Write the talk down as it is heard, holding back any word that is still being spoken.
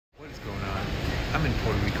I'm in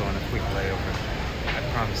Puerto Rico on a quick layover. I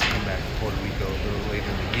promise to come back to Puerto Rico a little later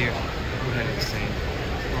in the year. We're headed to St.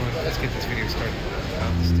 Croix. Let's get this video started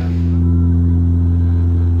about this time.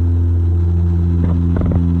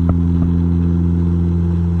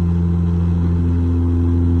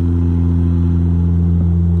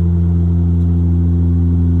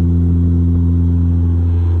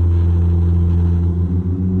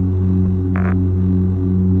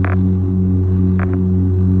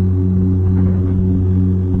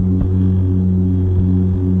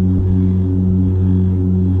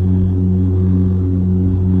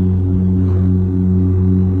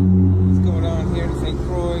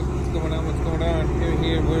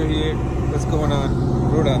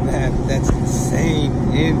 That's insane,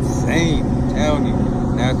 I'm telling you.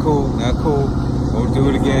 Not cool. We'll do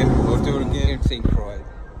it again in St. Croix.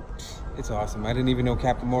 It's awesome. I didn't even know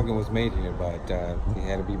Captain Morgan was made here, but he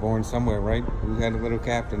had to be born somewhere, right? Who had a little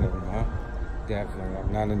captain of him, huh? Definitely.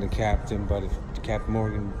 I'm not into Captain, but if Captain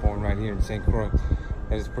Morgan born right here in St. Croix,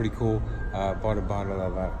 that is pretty cool. Bought a bottle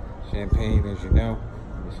of champagne, as you know.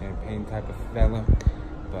 I'm a champagne type of fella.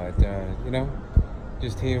 But, you know,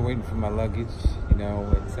 just here waiting for my luggage. You know,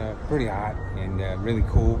 it's pretty hot and really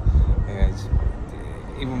cool.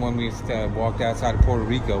 Even when we walked outside of Puerto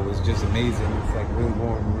Rico, it was just amazing. It's like really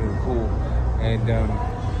warm and really cool. And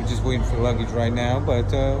we're just waiting for luggage right now,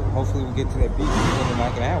 but hopefully we'll get to that beach within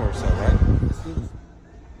like an hour or so, right? Let's do this.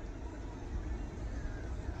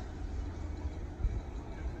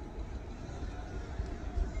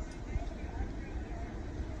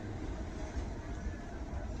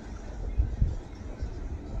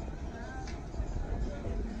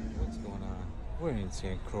 We're in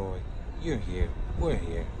St. Croix. You're here. We're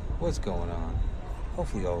here. What's going on?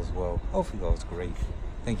 Hopefully all is well. Hopefully all is great.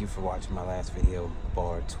 Thank you for watching my last video,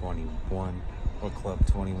 Bar 21 or Club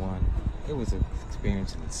 21. It was an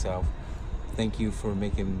experience in itself. Thank you for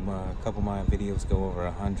making a couple of my videos go over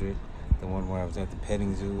 100. The one where I was at the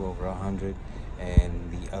petting zoo, over 100.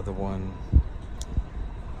 And the other one,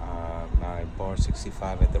 my Bar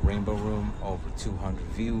 65 at the Rainbow Room, over 200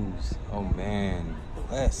 views. Oh man,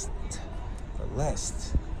 blessed.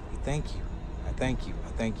 Thank you. I thank you.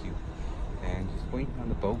 And just waiting on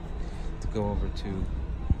the boat to go over to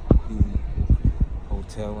the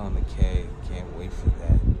hotel on the quay. Can't wait for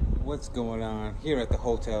that. What's going on here at the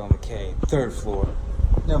hotel on the quay? 3rd floor,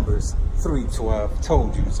 numbers 312.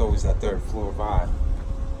 Told you it's always that 3rd floor vibe.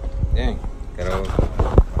 Dang, gotta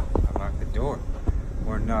unlock the door.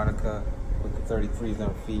 We're in Nautica with the 33s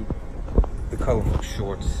on feet. The colorful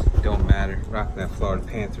shorts don't matter. Rocking that Florida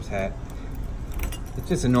Panthers hat. It's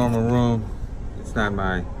just a normal room. It's not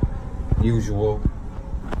my usual,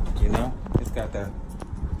 you know. It's got the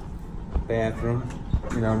bathroom,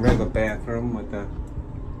 you know, regular bathroom with the,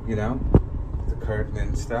 you know, the curtain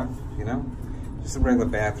and stuff, you know. Just a regular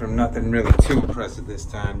bathroom, nothing really too impressive this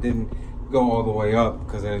time. Didn't go all the way up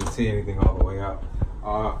because I didn't see anything all the way up.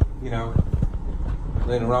 You know,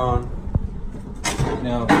 later on, you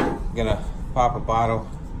know, gonna pop a bottle.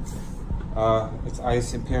 It's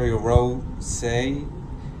Ice Imperial Rosé.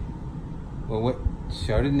 Well, what?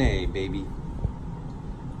 Chardonnay, baby.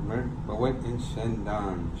 But what in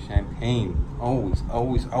Chandon? Champagne. Always.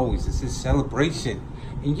 This is celebration.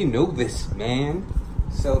 And you know this, man.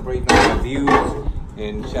 Celebrating my views.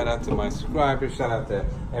 And shout out to my subscribers. Shout out to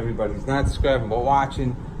everybody who's not subscribing but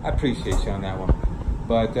watching. I appreciate you on that one.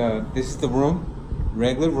 But this is the room.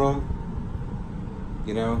 Regular room.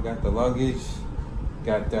 You know, got the luggage.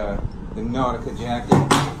 Got the Nautica jacket.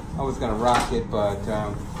 I was gonna rock it, but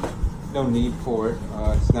no need for it.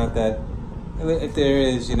 It's not that. If there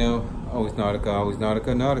is, you know, always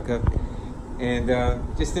Nautica. And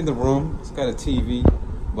just in the room, it's got a TV.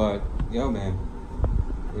 But yo, man,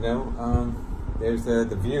 you know, there's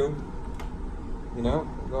the view. You know,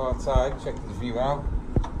 go outside, check the view out.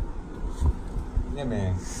 Yeah,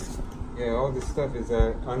 man. Yeah, all this stuff is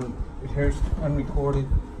unrecorded.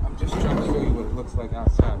 I'm just trying to show you what it looks like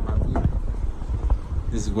outside my view.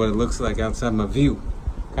 This is what it looks like outside my view.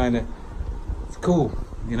 Kinda, it's cool,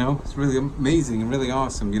 you know? It's really amazing and really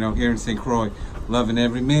awesome, you know, here in St. Croix. Loving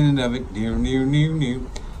every minute of it. New.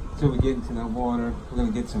 Until we get into the water, we're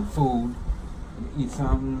gonna get some food, eat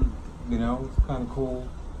something, you know? It's kinda cool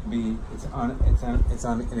to be, it's on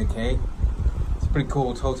in a quay. It's pretty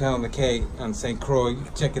cool. It's Hotel on the Quay on St. Croix. You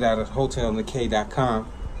can check it out at hotelonthe.com.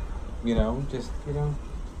 You know, just, you know,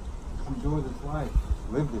 enjoy this life,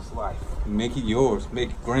 live this life, and make it yours, make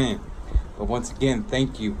it grand. But once again,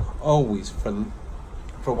 thank you always for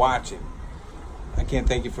watching. I can't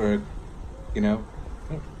thank you for, you know,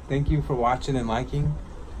 thank you for watching and liking.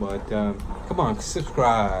 But come on,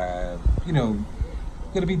 subscribe. You know,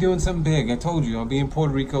 gonna be doing something big. I told you, I'll be in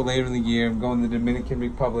Puerto Rico later in the year. I'm going to the Dominican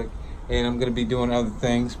Republic, and I'm gonna be doing other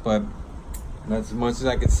things, but that's as much as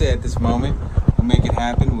I can say at this moment. We'll make it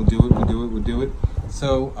happen. We'll do it, we'll do it, we'll do it.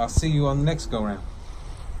 So I'll see you on the next go-round.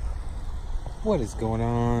 What is going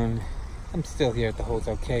on? I'm still here at the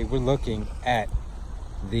Hotel K. We're looking at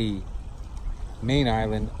the main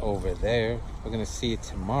island over there. We're gonna see it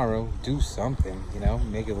tomorrow. Do something, you know,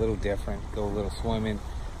 make it a little different. Go a little swimming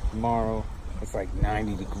tomorrow. It's like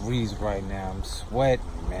 90 degrees right now. I'm sweating,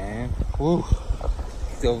 man. Woo.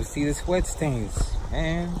 Still see the sweat stains,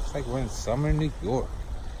 man. It's like we're in summer in New York.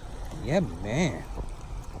 Yeah, man.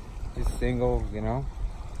 Just single, you know.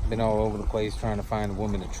 Been all over the place trying to find a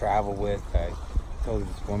woman to travel with. I told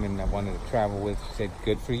this woman I wanted to travel with. She said,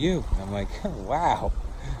 "Good for you." And I'm like, wow.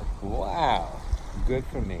 Wow. Good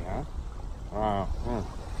for me, huh? Wow.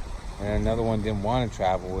 And another one didn't want to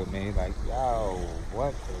travel with me. Like, yo,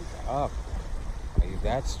 what is up? Are you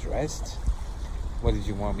that stressed? What did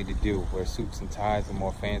you want me to do? Wear suits and ties and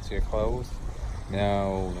more fancier clothes?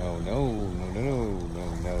 No.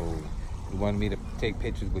 You wanted me to take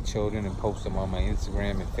pictures with children and post them on my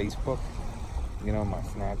Instagram and Facebook? You know, my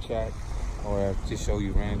Snapchat? Or just show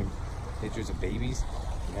you random pictures of babies?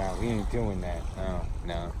 No, we ain't doing that.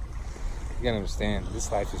 No. You gotta understand,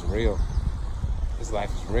 this life is real. This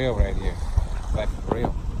life is real right here. This life is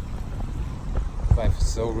real. This life is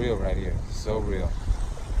so real right here. So real.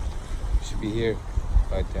 You should be here.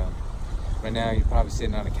 But right now, you're probably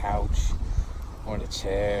sitting on a couch, or in a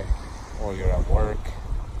chair, or you're at work,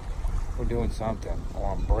 or doing something, or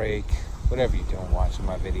on break, whatever you're doing, watching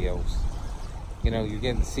my videos. You know, you're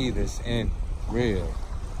getting to see this in real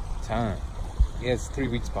time. Yeah, it's 3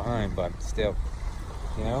 weeks behind, but still,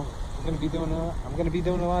 you know, I'm gonna be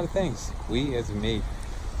doing a lot of things. We as in me.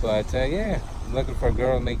 But yeah, I'm looking for a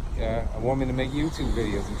girl to make a woman to make YouTube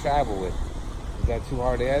videos and travel with. Is that too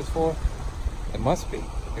hard to ask for? It must be.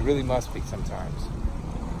 It really must be sometimes.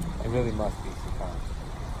 It really must be sometimes.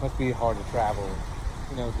 It must be hard to travel.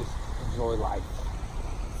 You know, just enjoy life,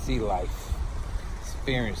 see life,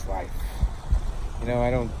 experience life. You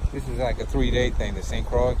know, this is like a 3-day thing, the St.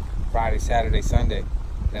 Croix, Friday, Saturday, Sunday.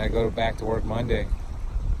 Then I go back to work Monday.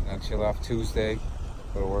 And I'll chill off Tuesday,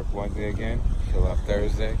 go to work Wednesday again, chill off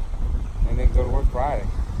Thursday, and then go to work Friday.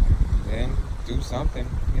 Then do something,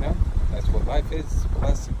 you know? That's what life is.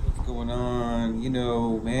 Blessing. What's going on? You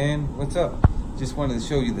know, man, what's up? Just wanted to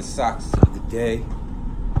show you the socks of the day.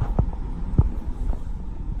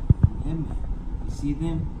 You see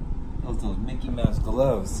them? Those Mickey Mouse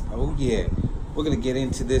gloves. Oh yeah. We're gonna get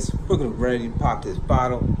into this. We're gonna ready to pop this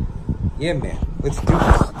bottle. Yeah, man. Let's do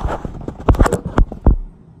this.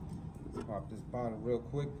 Let's pop this bottle real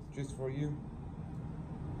quick, just for you.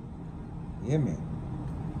 Yeah, man.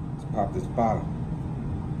 Let's pop this bottle.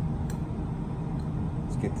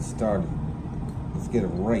 Let's get this started. Let's get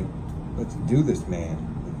it right. Let's do this, man.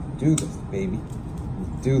 Let's do this, baby.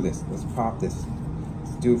 Let's do this. Let's pop this.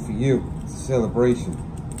 Let's do it for you. It's a celebration.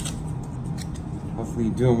 Hopefully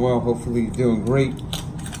you're doing well. Hopefully you're doing great.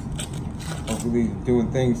 Hopefully you're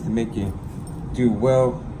doing things to make you do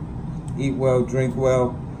well, eat well, drink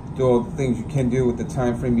well, do all the things you can do with the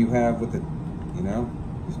time frame you have with it, you know?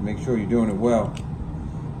 Just make sure you're doing it well,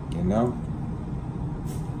 you know?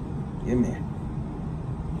 Yeah, man.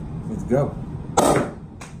 Let's go.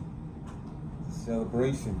 It's a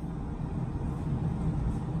celebration.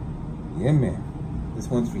 Yeah, man. This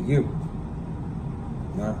one's for you.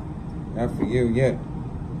 No. Not for you yet.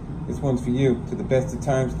 This one's for you. To the best of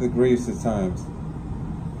times, to the greatest of times.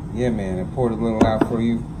 Yeah, man. I poured a little out for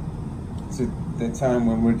you. To the time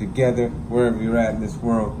when we're together, wherever you're at in this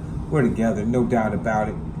world, we're together, no doubt about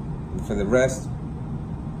it. And for the rest,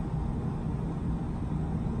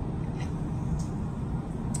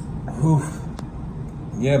 oof.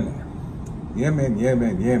 Yeah, man. Yeah, man. Yeah,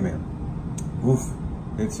 man. Yeah, man. Oof.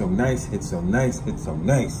 It's so nice. It's so nice. It's so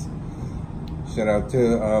nice. Shout out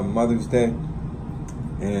to Mother's Day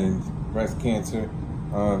and breast cancer,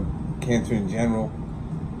 cancer in general.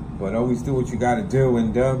 But always do what you gotta do,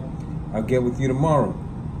 and I'll get with you tomorrow.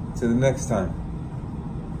 Till the next time.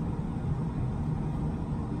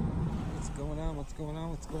 What's going on? What's going on?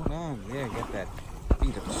 What's going on? Yeah, got that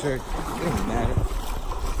beat up shirt. It doesn't matter.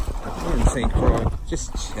 We're in St. Croix,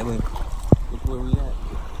 just chilling. Look where we at.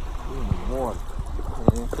 We're in the water.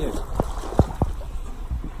 Yeah.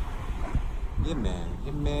 Yeah, man.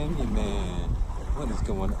 Yeah, man. Yeah, man. What is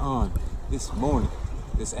going on this morning,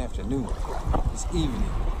 this afternoon, this evening?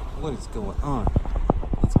 What is going on?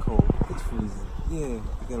 It's cold. It's freezing. Yeah,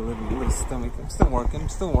 I got a little stomach. I'm still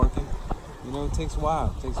working. You know, it takes a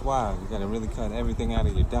while. You got to really cut everything out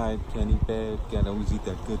of your diet. Can't eat bad. Got to always eat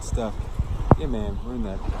that good stuff. Yeah, man, we're in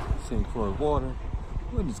that St. Croix water.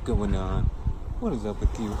 What is going on? What is up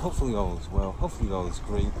with you? Hopefully all is well. Hopefully all is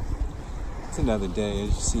great. It's another day. As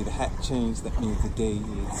you see the hat change, that means the day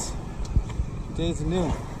is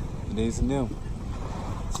new. The days are new.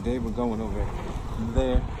 Today we're going over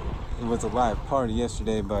there. It was a live party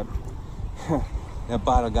yesterday, but that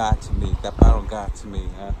bottle got to me.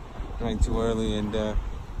 I drank too early and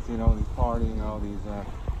seeing all these partying, all these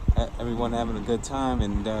everyone having a good time,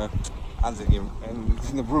 and I was in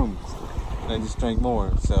the room, and I just drank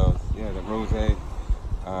more. So yeah, the rosé,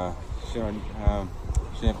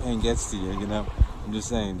 champagne gets to you. You know, I'm just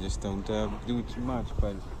saying, just don't do it too much.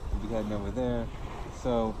 But we'll be heading over there.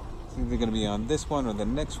 So it's either gonna be on this one or the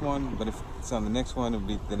next one. But if it's on the next one, it'll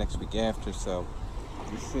be the next week after. So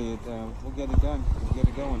we'll see it. We'll get it done. We'll get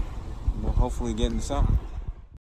it going. We'll hopefully get into something.